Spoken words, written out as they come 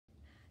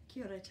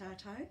Kia ora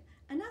tātou,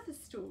 another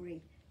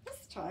story.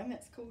 This time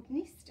it's called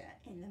Nesta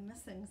and the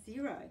Missing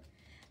Zero.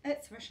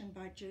 It's written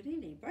by Julie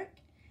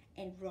Lebrick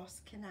and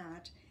Ross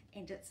Kennard,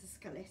 and it's a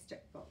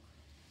scholastic book.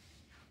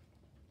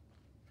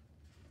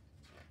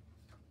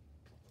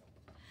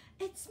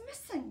 "It's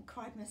missing,"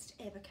 cried Mr.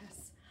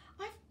 Abacus.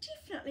 "I've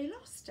definitely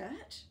lost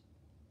it."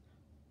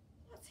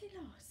 "What's he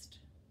lost?"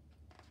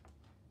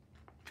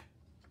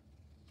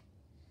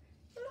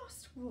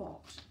 "Lost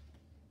what?"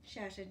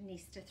 shouted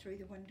Nesta through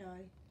the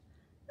window.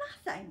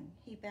 "Nothing,"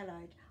 he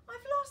bellowed.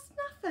 "I've lost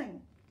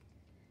nothing."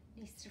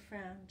 Nesta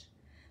frowned.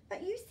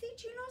 "But you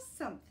said you lost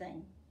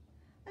something."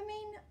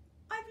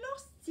 I've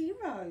lost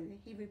 0,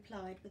 he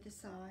replied with a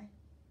sigh.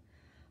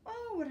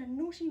 "Oh, what a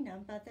naughty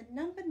number the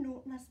number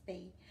 0 must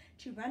be,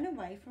 to run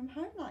away from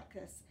home like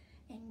this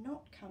and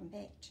not come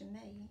back to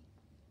me."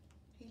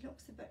 He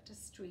looks a bit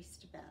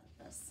distressed about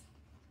this.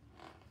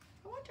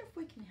 I wonder if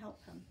we can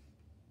help him.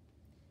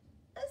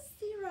 "Is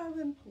 0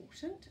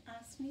 important?"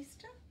 asked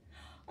Nesta.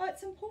 "Oh,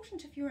 it's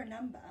important if you're a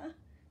number,"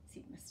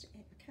 said Mr.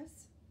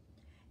 Abacus.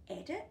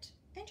 "Add it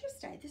and you'll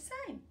stay the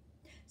same.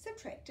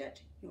 Subtract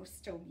it, you're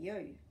still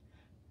you.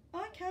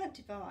 I can't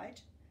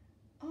divide."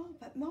 "Oh,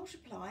 but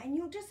multiply and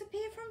you'll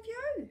disappear from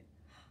view."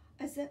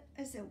 "A zip,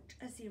 a zilt,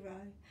 a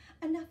 0,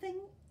 a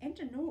nothing and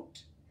a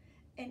naught.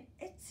 An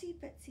itsy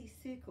bitsy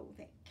circle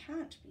that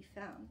can't be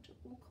found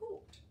or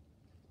caught."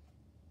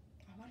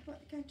 I wonder what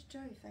they're going to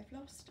do if they've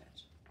lost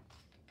it.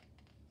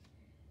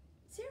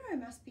 0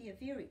 must be a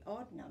very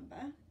odd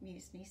number,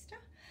 mused Nesta.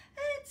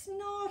 "It's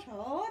not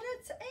odd,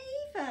 it's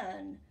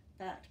even,"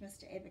 barked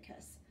Mr.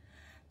 Abacus.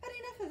 "But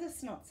enough of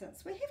this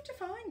nonsense, we have to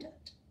find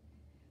it."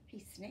 He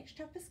snatched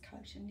up his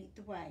coat and led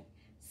the way,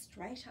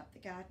 straight up the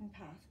garden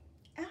path.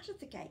 Out of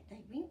the gate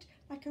they went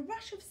like a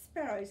rush of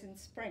sparrows in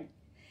spring,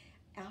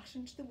 out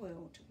into the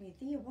world where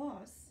there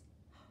was,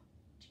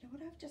 do you know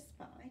what I've just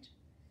spied?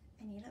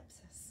 An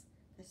ellipsis.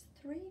 There's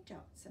 3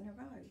 dots in a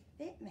row.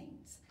 That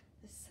means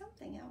there's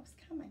something else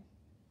coming.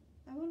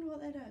 I wonder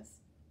what that is.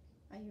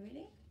 Are you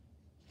ready?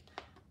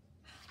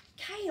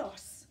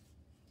 Chaos!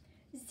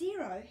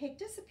 0 had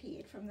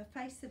disappeared from the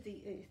face of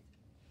the earth.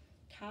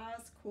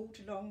 Cars crawled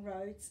along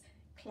roads,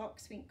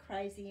 clocks went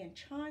crazy and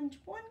chimed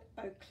 1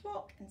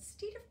 o'clock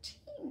instead of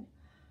 10.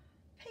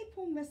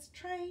 People missed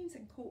trains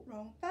and caught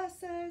wrong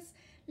buses.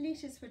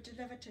 Letters were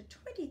delivered to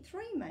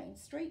 23 Main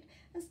Street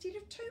instead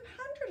of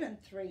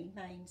 203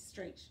 Main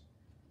Street.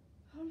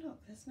 Oh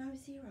look, there's no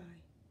 0.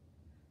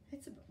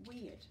 That's a bit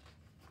weird.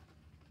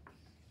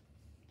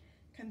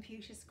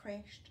 Computers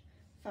crashed,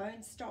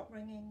 phones stopped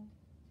ringing.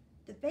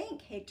 The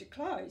bank had to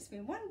close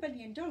when $1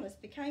 billion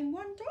became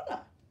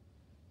 $1.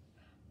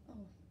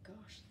 Oh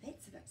gosh,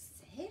 that's a bit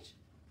sad.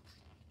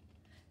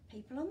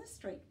 People on the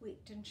street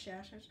wept and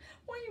shouted,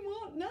 "We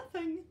want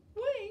nothing!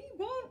 We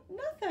want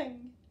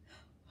nothing!"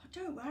 "Oh,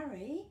 don't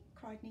worry,"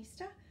 cried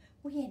Nesta.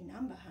 "We're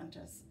number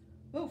hunters.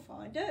 We'll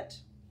find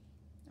it."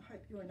 I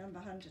hope you're a number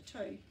hunter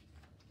too.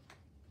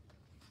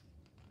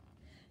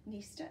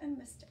 Nesta and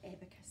Mr.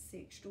 Abacus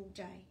searched all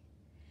day.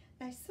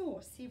 They saw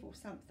several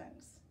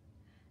somethings.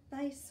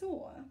 They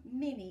saw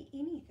many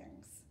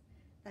anythings.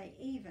 They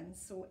even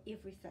saw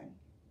everything.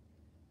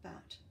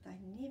 But they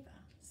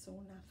never saw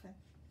nothing.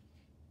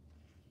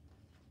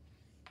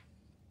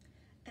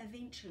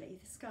 Eventually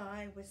the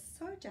sky was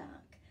so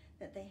dark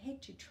that they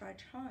had to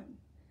trudge home.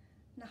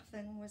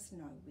 Nothing was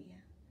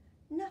nowhere.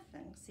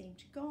 Nothing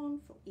seemed gone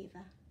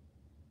forever.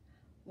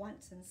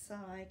 Once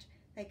inside,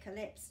 they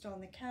collapsed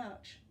on the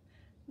couch.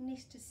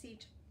 Nesta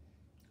said,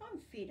 "I'm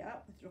fed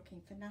up with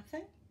looking for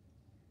nothing.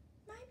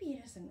 Maybe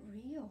it isn't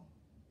real.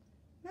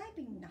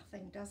 Maybe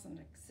nothing doesn't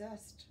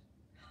exist."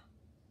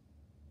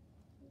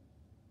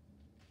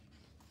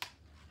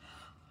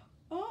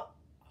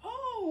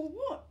 Oh,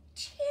 what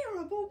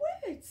terrible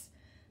words!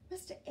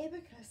 Mr.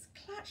 Abacus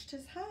clutched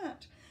his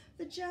heart.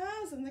 The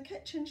jars in the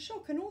kitchen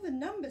shook and all the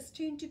numbers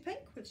turned to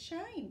pink with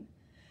shame.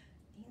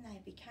 Then they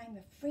became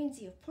a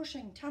frenzy of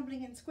pushing,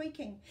 tumbling and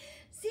squeaking.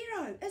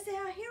 0 is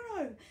our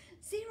hero!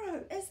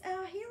 0 is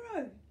our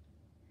hero!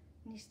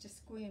 Nesta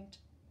squirmed.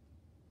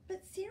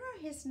 "But 0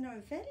 has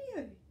no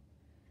value.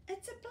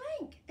 It's a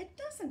blank. It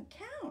doesn't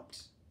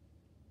count."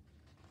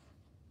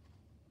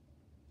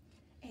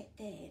 At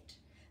that,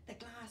 the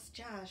glass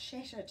jars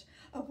shattered.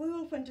 A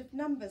whirlwind of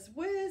numbers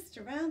whizzed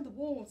around the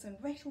walls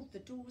and rattled the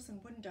doors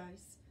and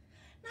windows.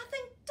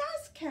 "Nothing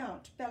does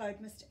count," bellowed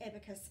Mr.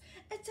 Abacus.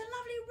 "It's a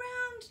lovely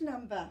round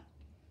number,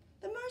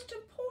 the most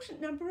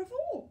important number of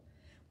all.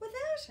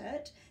 Without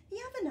it,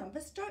 the other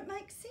numbers don't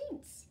make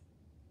sense."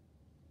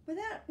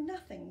 "Without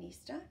nothing,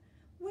 Nesta.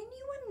 When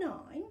you are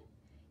 9,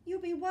 you'll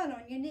be 1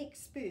 on your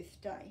next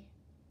birthday."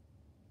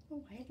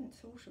 "Oh, I hadn't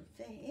thought of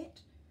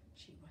that,"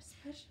 she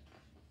whispered.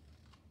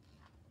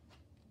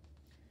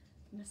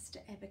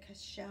 Mr. Abacus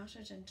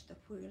shouted into the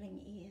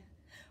whirling air,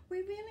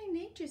 "We really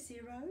need you,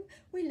 0.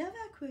 We love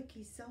our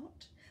quirky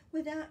Zot.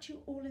 Without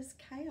you all is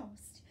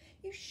chaos.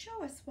 You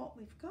show us what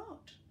we've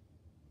got."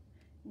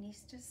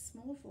 Nesta's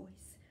small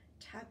voice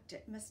tugged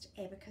at Mr.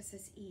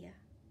 Abacus's ear.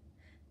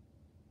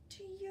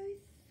 "Do you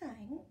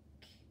think,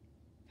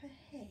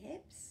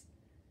 perhaps,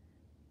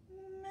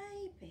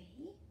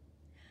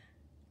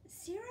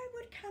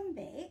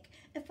 come back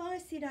if I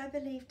said I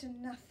believed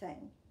in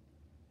nothing?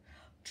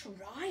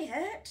 Try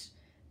it,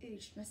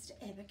 urged Mr.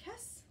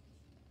 Abacus.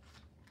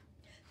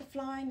 The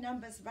flying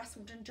numbers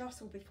rustled and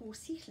jostled before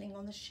settling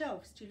on the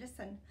shelves to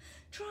listen.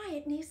 Try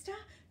it, Nesta.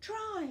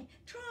 Try,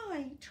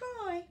 try,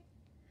 try.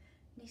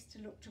 Nesta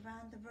looked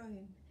around the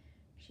room.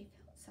 She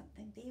felt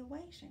something there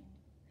waiting,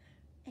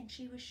 and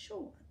she was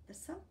sure the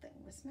something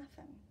was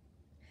nothing.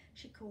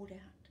 She called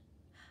out,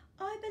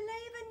 I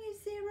believe in you,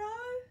 Zero.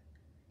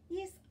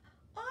 Yes,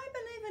 I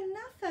believe in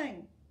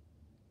nothing.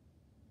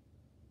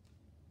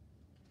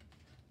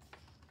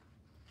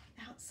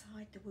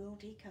 Outside, the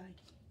world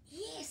echoed.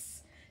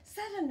 Yes!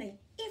 Suddenly,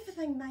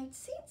 everything made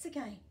sense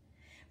again.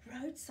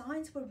 Road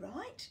signs were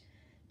right,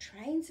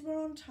 trains were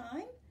on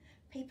time,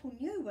 people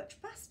knew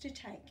which bus to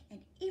take,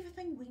 and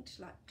everything went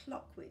like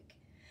clockwork.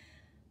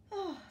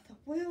 Oh, the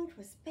world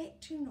was back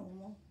to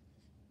normal.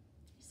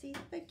 You see the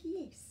big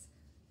yes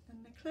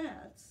in the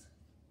clouds?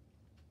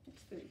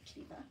 It's very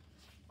clever.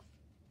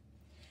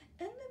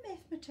 In the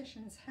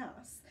mathematician's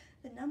house,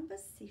 the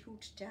numbers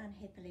settled down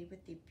happily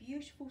with their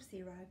beautiful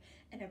zero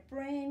in a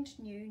brand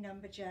new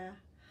number jar.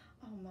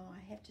 Oh my,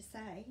 I have to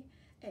say,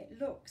 it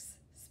looks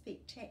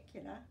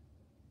spectacular.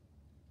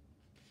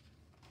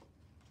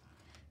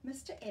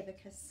 Mr.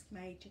 Abacus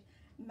made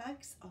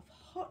mugs of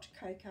hot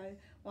cocoa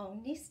while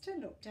Nesta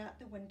looked out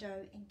the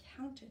window and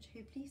counted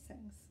her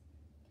blessings.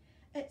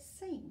 It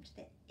seemed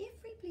that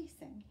every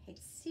blessing had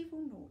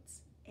several noughts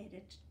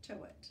added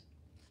to it.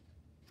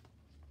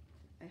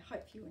 I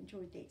hope you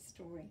enjoyed that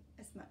story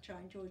as much as I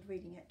enjoyed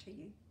reading it to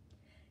you.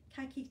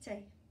 Ka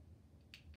kite.